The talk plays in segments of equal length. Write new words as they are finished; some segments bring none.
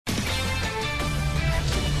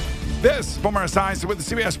This is Boomer Esiason with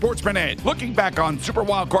the CBS Sports Minute. Looking back on Super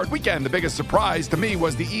Wildcard Weekend, the biggest surprise to me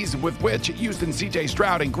was the ease with which Houston's C.J.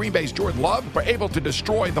 Stroud and Green Bay's Jordan Love were able to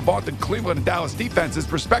destroy the vaunted Cleveland and Dallas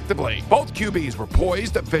defenses, respectively. Both QBs were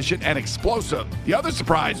poised, efficient, and explosive. The other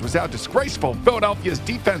surprise was how disgraceful Philadelphia's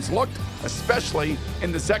defense looked, especially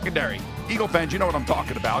in the secondary. Eagle fans, you know what I'm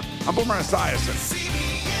talking about. I'm Boomer Esiason.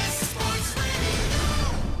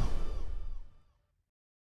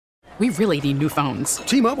 We really need new phones.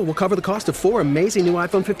 T-Mobile will cover the cost of 4 amazing new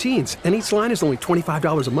iPhone 15s, and each line is only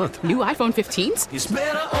 $25 a month. New iPhone 15s? It's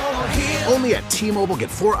better over here. Only at T-Mobile, get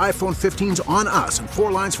 4 iPhone 15s on us and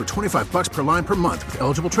 4 lines for $25 per line per month with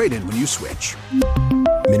eligible trade-in when you switch.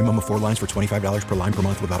 Minimum of 4 lines for $25 per line per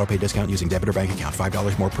month with autopay discount using debit or bank account.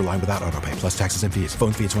 $5 more per line without autopay, plus taxes and fees.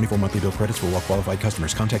 Phone fee at 24 monthly bill credits for well-qualified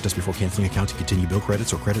customers. Contact us before canceling account to continue bill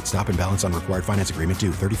credits or credit stop and balance on required finance agreement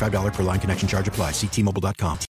due. $35 per line connection charge applies. See T-Mobile.com.